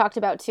we had talked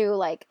about too,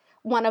 like,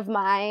 one of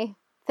my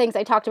things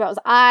I talked about was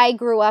I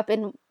grew up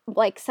in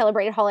like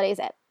celebrated holidays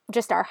at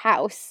just our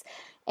house,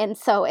 and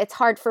so it's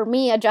hard for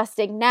me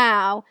adjusting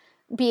now,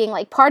 being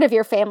like part of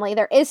your family.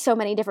 There is so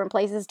many different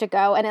places to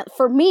go, and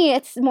for me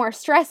it's more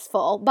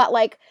stressful, but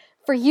like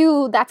for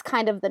you that's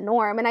kind of the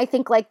norm. And I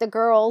think like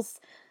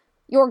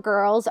your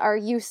girls are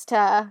used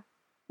to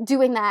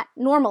doing that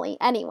normally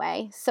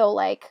anyway, so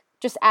like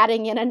just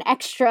adding in an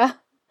extra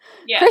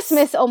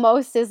Christmas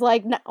almost is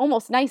like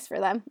almost nice for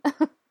them.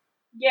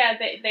 Yeah,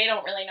 they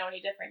don't really know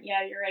any different.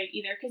 Yeah, you're right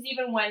either. Because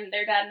even when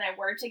their dad and I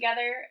were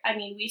together, I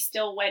mean, we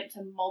still went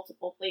to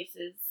multiple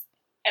places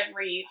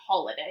every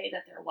holiday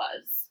that there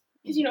was.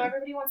 Because,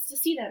 everybody wants to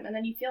see them, and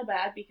then you feel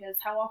bad because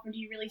how often do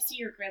you really see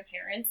your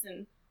grandparents?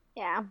 And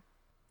yeah,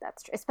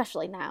 that's true,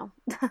 especially now.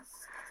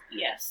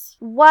 Yes.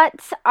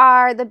 What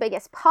are the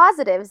biggest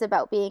positives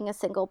about being a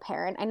single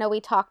parent? I know we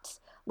talked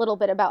a little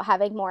bit about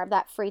having more of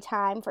that free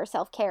time for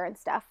self-care and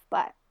stuff,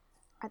 but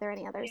are there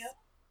any others? Yeah.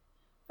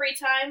 Free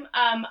time,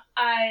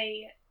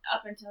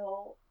 up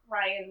until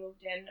Ryan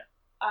moved in,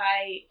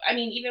 I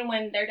mean, even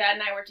when their dad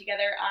and I were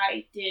together,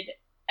 I did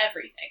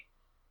everything.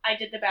 I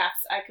did the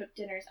baths, I cooked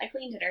dinners, I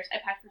cleaned dinners, I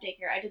packed for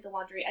daycare, I did the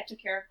laundry, I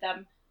took care of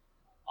them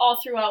all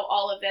throughout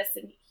all of this,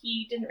 and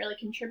he didn't really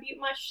contribute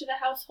much to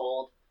the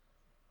household.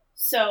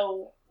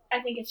 So I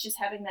think it's just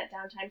having that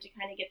downtime to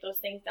kind of get those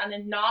things done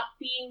and not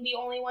being the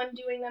only one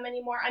doing them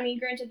anymore. I mean,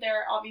 granted,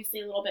 they're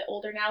obviously a little bit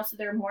older now, so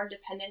they're more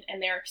independent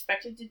and they're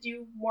expected to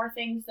do more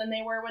things than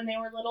they were when they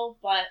were little,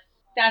 but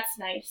that's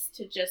nice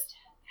to just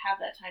have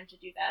that time to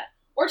do that.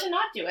 Or to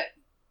not do it.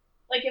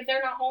 Like, if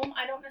they're not home,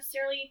 I don't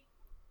necessarily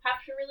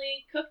have to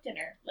really cook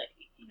dinner. Like,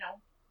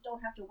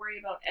 don't have to worry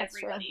about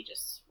everybody,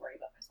 just worry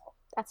about myself.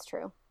 That's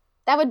true.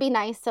 That would be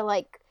nice to,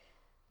 like,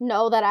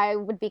 know that I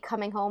would be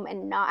coming home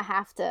and not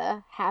have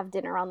to have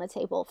dinner on the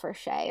table for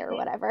Shay or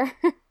whatever.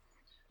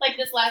 Like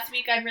this last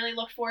week, I really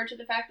looked forward to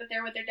the fact that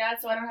they're with their dad,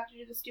 so I don't have to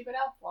do the stupid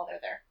elf while they're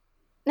there.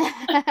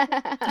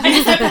 I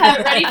just have to have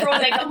it ready for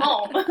when they come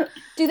home.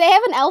 Do they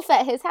have an elf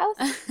at his house?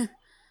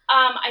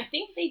 I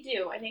think they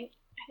do. I think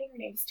her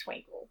name's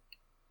Twinkle.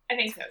 I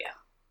think so, yeah.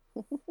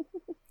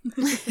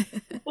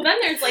 Well, then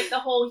there's like the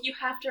whole, you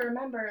have to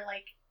remember,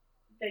 like,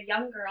 the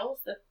young girls,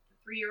 the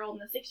 3-year-old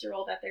and the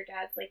 6-year-old at their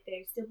dad's, like,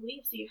 they still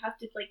believe, so you have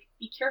to, like,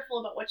 be careful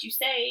about what you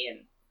say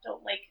and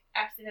don't, like,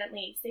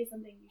 accidentally say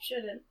something you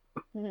shouldn't.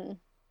 Mm-hmm.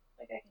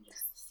 Like, I can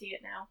just see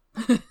it now.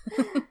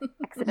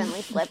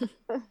 Accidentally slip.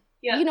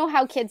 Yeah. You know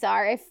how kids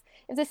are. If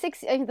the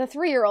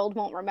 3-year-old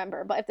won't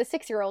remember, but if the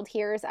 6-year-old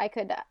hears, I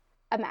could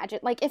imagine.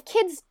 Like, if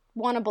kids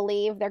want to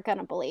believe, they're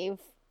gonna believe,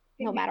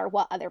 no matter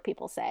what other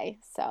people say.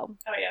 So.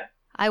 Oh yeah.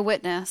 I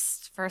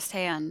witnessed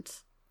firsthand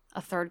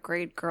a 3rd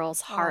grade girl's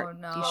heart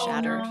be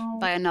shattered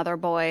by another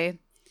boy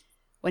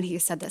when he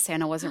said that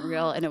Santa wasn't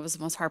real, and it was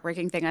the most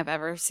heartbreaking thing I've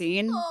ever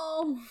seen.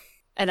 Oh.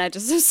 And I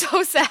just am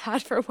so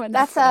sad for when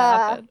that's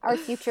happened. our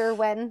future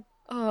when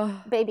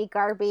baby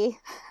Garby,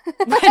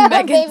 when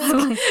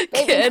Megan's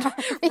kid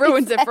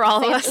ruins it for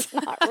all of us.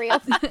 Santa's not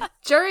real.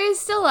 Jury is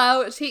still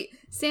out.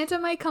 Santa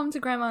might come to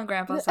Grandma and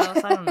Grandpa's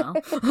house. I don't know.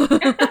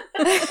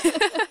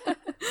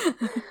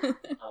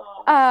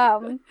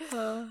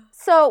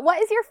 So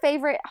what is your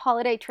favorite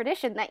holiday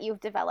tradition that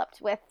you've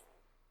developed with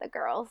the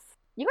girls?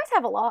 You guys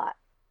have a lot.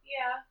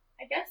 Yeah,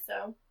 I guess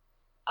so.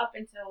 Up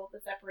until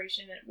the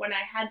separation, when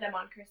I had them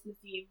on Christmas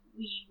Eve,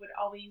 we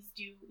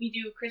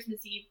do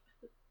Christmas Eve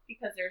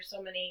because there's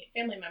so many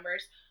family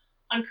members.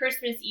 On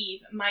Christmas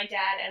Eve, my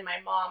dad and my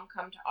mom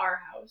come to our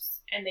house,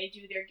 and they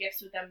do their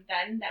gifts with them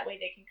then. That way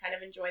they can kind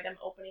of enjoy them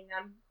opening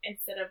them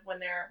instead of when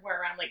we're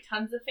around like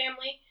tons of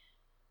family.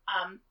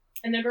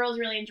 And the girls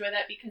really enjoy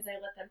that because I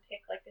let them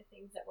pick like the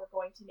things that we're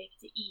going to make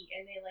to eat,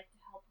 and they like to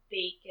help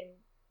bake, and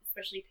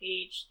especially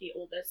Paige, the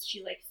oldest,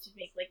 she likes to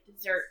make like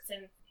desserts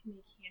and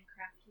make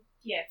handcrafted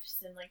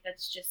gifts, and like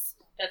that's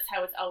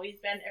how it's always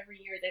been.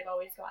 Every year they've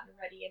always gotten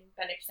ready and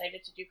been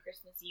excited to do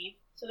Christmas Eve.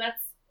 So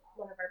that's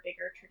one of our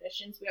bigger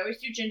traditions. We always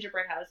do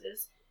gingerbread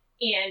houses,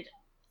 and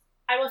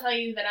I will tell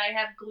you that I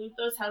have glued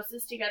those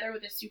houses together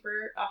with a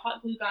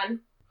hot glue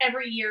gun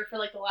every year for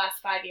like the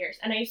last 5 years,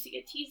 and I used to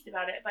get teased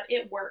about it, but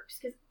it works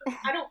because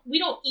we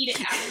don't eat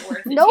it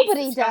afterwards.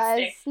 Nobody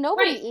does.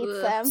 Nobody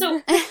eats them. So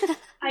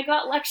I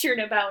got lectured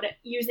about it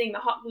using the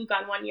hot glue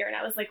gun one year, and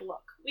I was like,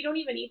 look, we don't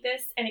even eat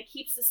this, and it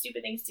keeps the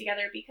stupid things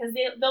together because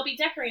they'll be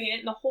decorating it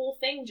and the whole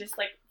thing just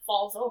like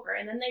falls over,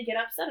 and then they get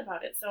upset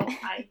about it. So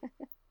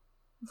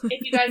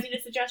if you guys need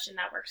a suggestion,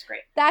 that works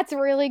great. That's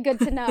really good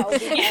to know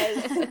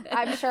because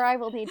I'm sure I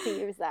will need to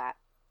use that.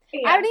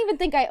 Yeah. I don't even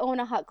think I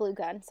own a hot glue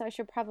gun, so I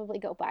should probably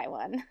go buy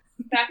one.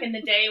 Back in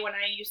the day when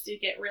I used to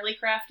get really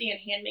crafty and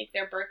hand make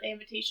their birthday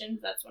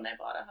invitations, that's when I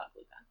bought a hot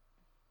glue gun.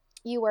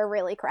 You were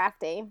really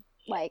crafty.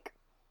 Like,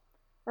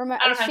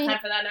 remember? I don't have time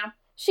for that now.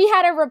 She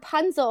had a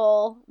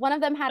Rapunzel. One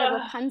of them had a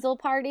Rapunzel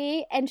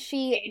party, and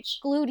she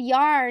glued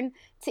yarn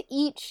to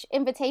each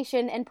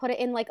invitation and put it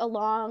in like a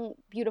long,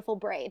 beautiful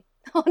braid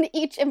on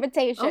each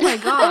invitation. Oh my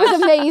god, it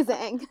was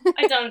amazing.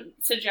 I don't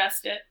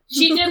suggest it.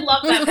 She did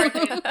love that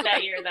birthday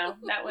that year, though.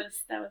 That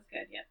was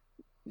good.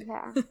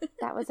 Yeah,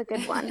 that was a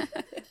good one.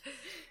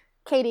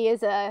 Katie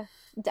is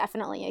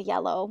definitely a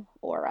yellow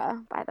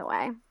aura, by the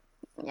way.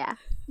 Yeah.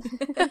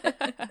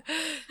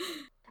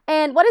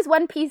 And what is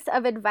one piece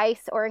of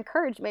advice or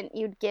encouragement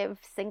you'd give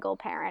single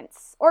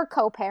parents or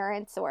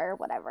co-parents or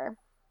whatever?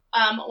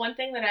 One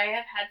thing that I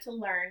have had to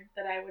learn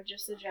that I would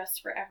just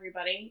suggest for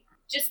everybody,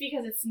 just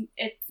because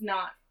it's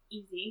not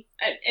easy,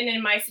 and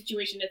in my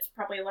situation it's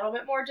probably a little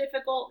bit more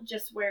difficult,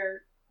 just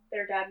where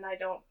their dad and I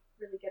don't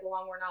really get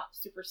along. We're not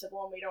super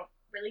civil and we don't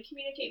really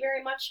communicate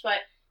very much,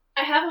 but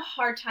I have a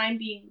hard time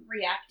being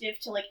reactive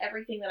to like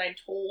everything that I'm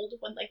told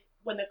when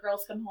the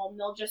girls come home.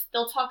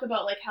 They'll talk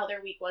about like how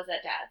their week was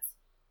at dad's.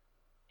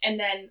 And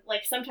then,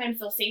 like, sometimes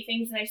they'll say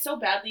things, and I so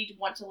badly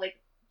want to,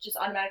 like, just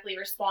automatically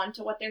respond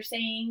to what they're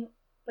saying,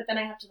 but then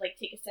I have to, like,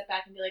 take a step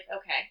back and be like,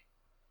 okay,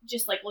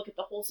 just, like, look at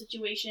the whole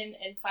situation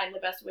and find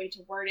the best way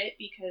to word it,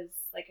 because,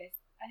 like,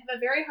 I have a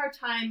very hard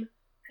time,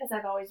 because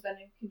I've always been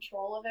in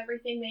control of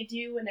everything they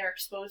do and they're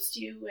exposed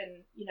to,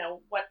 and, you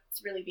know,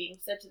 what's really being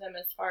said to them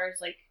as far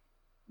as, like,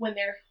 when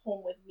they're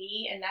home with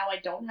me, and now I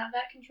don't have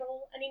that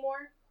control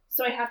anymore.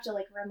 So I have to,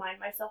 like,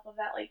 remind myself of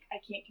that. Like, I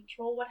can't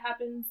control what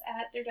happens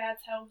at their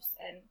dad's house,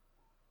 and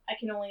I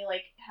can only,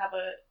 like, have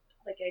a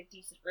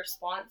decent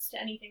response to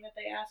anything that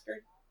they ask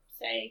or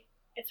say.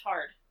 It's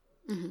hard.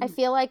 I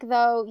feel like,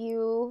 though,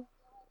 you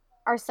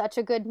are such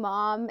a good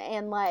mom,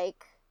 and,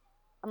 like,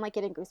 I'm, like,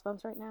 getting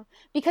goosebumps right now.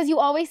 Because you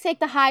always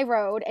take the high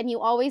road, and you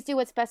always do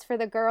what's best for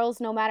the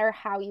girls, no matter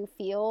how you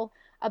feel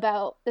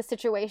about the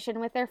situation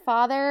with their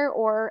father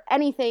or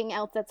anything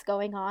else that's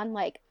going on.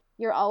 Like,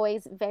 you're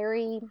always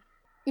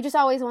you just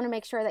always want to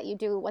make sure that you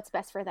do what's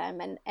best for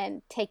them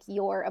and take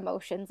your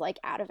emotions, like,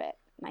 out of it.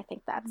 And I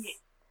think that's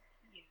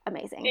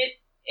amazing.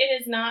 It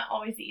is not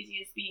always the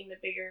easiest being the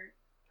bigger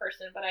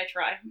person, but I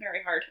try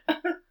very hard.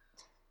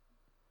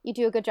 You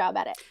do a good job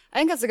at it. I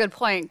think that's a good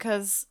point,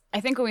 because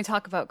I think when we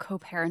talk about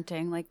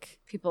co-parenting, like,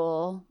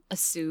 people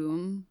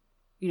assume,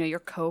 you know, you're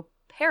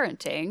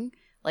co-parenting,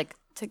 like,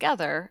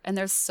 together, and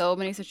there's so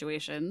many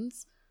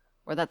situations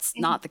where that's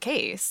not the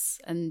case,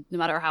 and no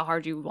matter how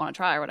hard you want to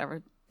try or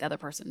whatever, the other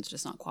person's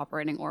just not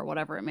cooperating or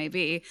whatever it may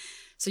be.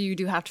 So you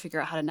do have to figure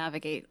out how to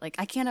navigate. Like,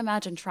 I can't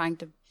imagine trying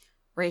to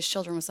raise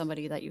children with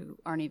somebody that you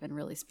aren't even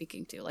really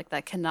speaking to. Like,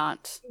 that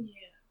cannot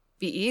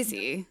be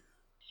easy.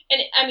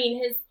 And I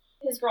mean,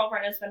 his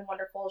girlfriend has been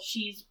wonderful.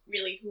 She's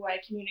really who I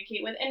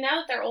communicate with. And now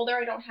that they're older,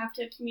 I don't have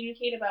to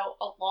communicate about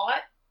a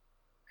lot,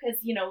 because,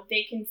 you know,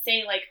 they can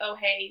say, like, oh,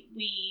 hey,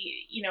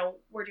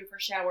 we're due for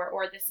a shower,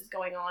 or this is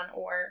going on,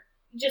 or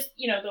just,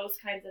 you know, those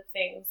kinds of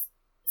things.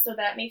 So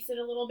that makes it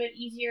a little bit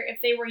easier. If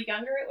they were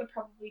younger, it would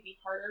probably be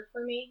harder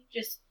for me,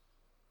 just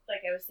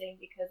like I was saying,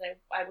 because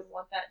I would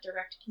want that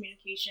direct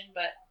communication,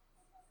 but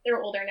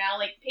they're older now.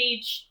 Like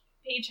Paige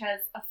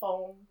has a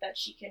phone that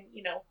she can,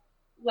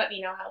 let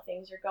me know how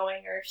things are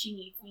going, or if she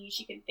needs me,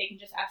 they can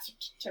just ask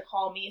to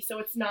call me. So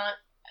it's not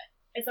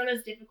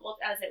as difficult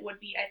as it would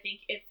be, I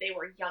think, if they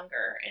were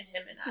younger and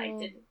him and I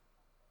didn't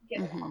get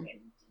along and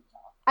didn't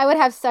talk. I would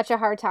have such a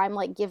hard time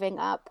like giving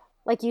up,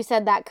 like you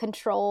said, that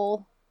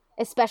control,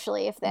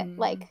 especially if that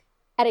like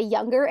at a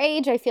younger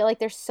age. I feel like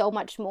there's so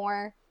much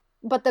more,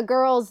 but the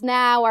girls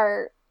now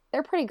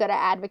they're pretty good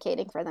at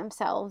advocating for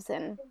themselves,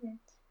 and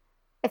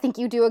I think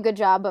you do a good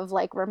job of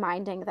like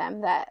reminding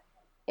them that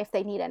if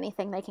they need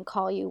anything, they can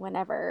call you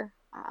whenever.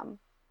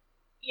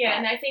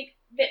 And I think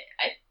that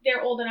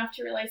they're old enough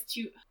to realize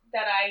too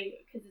that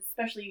because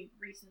especially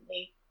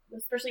recently,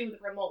 especially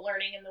with remote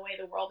learning and the way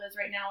the world is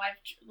right now, I've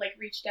like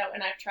reached out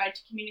and I've tried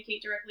to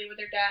communicate directly with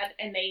their dad,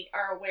 and they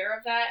are aware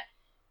of that,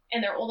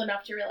 and they're old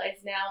enough to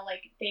realize now,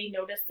 like, they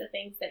notice the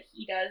things that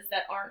he does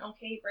that aren't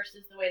okay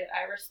versus the way that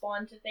I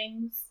respond to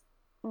things.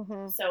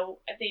 So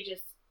they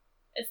just,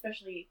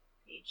 especially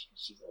Paige,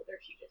 because she's older,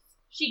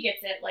 she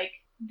gets it. Like,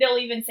 they'll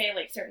even say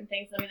like certain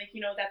things, they'll be like,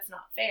 that's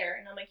not fair,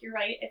 and I'm like, you're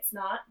right, it's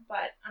not,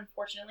 but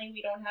unfortunately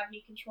we don't have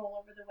any control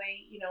over the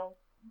way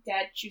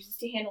dad chooses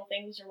to handle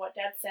things, or what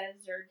dad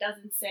says or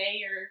doesn't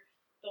say, or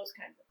those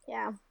kinds of things.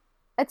 Yeah.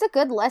 It's a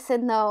good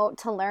lesson, though,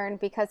 to learn,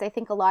 because I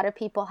think a lot of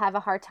people have a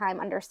hard time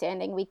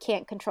understanding we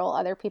can't control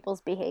other people's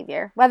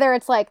behavior, whether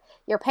it's like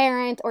your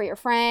parent or your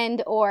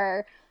friend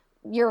or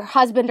your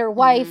husband or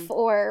wife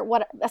or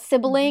a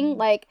sibling.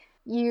 Like,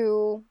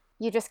 you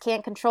just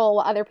can't control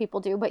what other people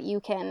do, but you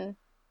can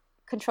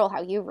control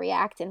how you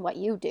react and what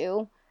you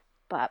do.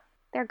 But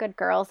they're good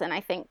girls, and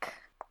I think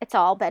it's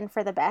all been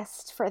for the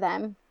best for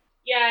them.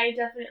 Yeah, I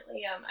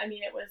definitely, I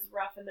mean, it was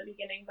rough in the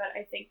beginning, but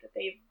I think that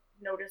they've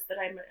noticed that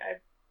I'm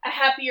a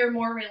happier,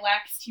 more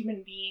relaxed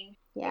human being,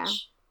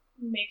 which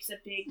makes a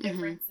big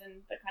difference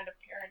in the kind of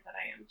parent that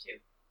I am, too.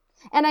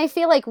 And I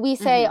feel like we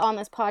say on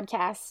this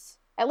podcast,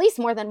 at least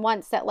more than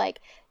once, that,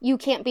 like, you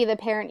can't be the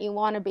parent you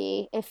want to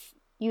be if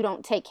you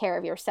don't take care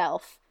of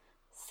yourself.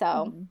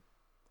 So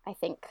I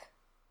think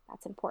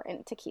that's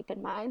important to keep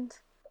in mind.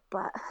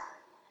 But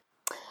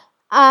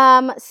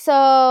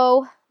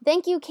so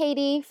thank you,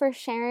 Katie, for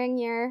sharing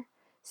your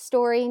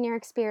story and your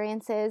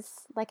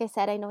experiences. Like I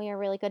said, I know you're a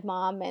really good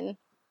mom, and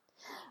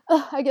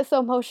I get so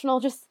emotional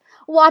just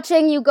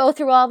watching you go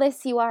through all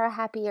this. You are a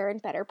happier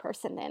and better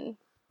person, and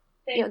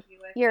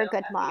you're a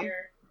good mom.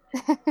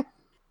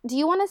 Do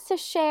you want us to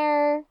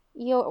share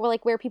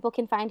where people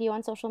can find you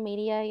on social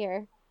media,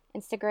 your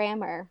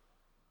Instagram, or?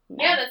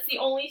 No? Yeah, that's the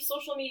only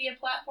social media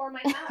platform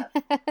I have.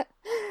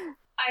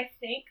 I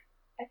think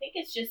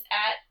it's just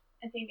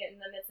and then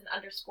it's an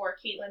 _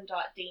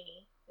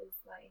 Caitlin.Daney is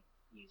my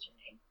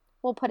username.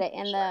 We'll put it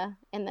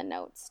in the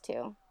notes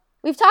too.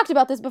 We've talked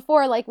about this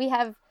before. Like, we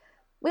all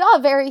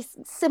have very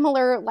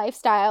similar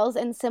lifestyles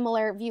and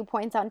similar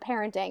viewpoints on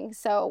parenting.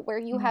 So where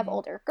you have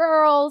older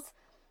girls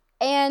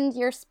and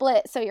you're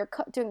split, so you're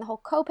doing the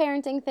whole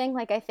co-parenting thing.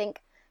 Like, I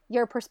think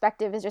your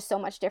perspective is just so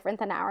much different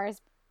than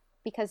ours,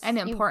 because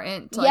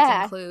important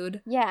to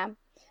include. Yeah.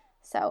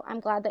 So I'm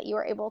glad that you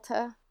were able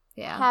to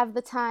have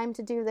the time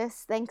to do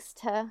this thanks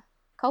to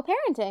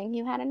co-parenting.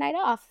 You had a night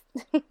off.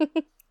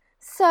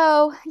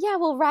 So yeah,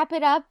 we'll wrap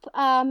it up.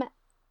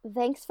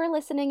 Thanks for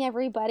listening,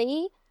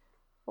 everybody.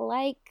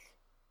 Like,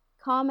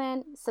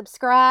 comment,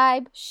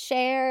 subscribe,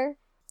 share,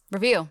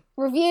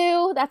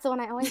 review. That's the one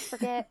I always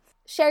forget.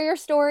 Share your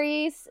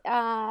stories,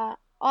 all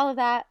of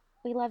that.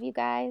 We love you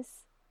guys,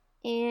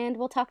 and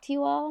we'll talk to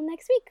you all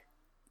next week.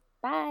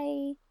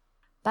 Bye.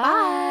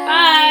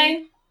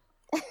 Bye.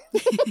 Bye.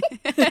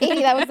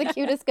 Katie, that was the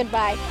cutest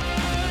goodbye.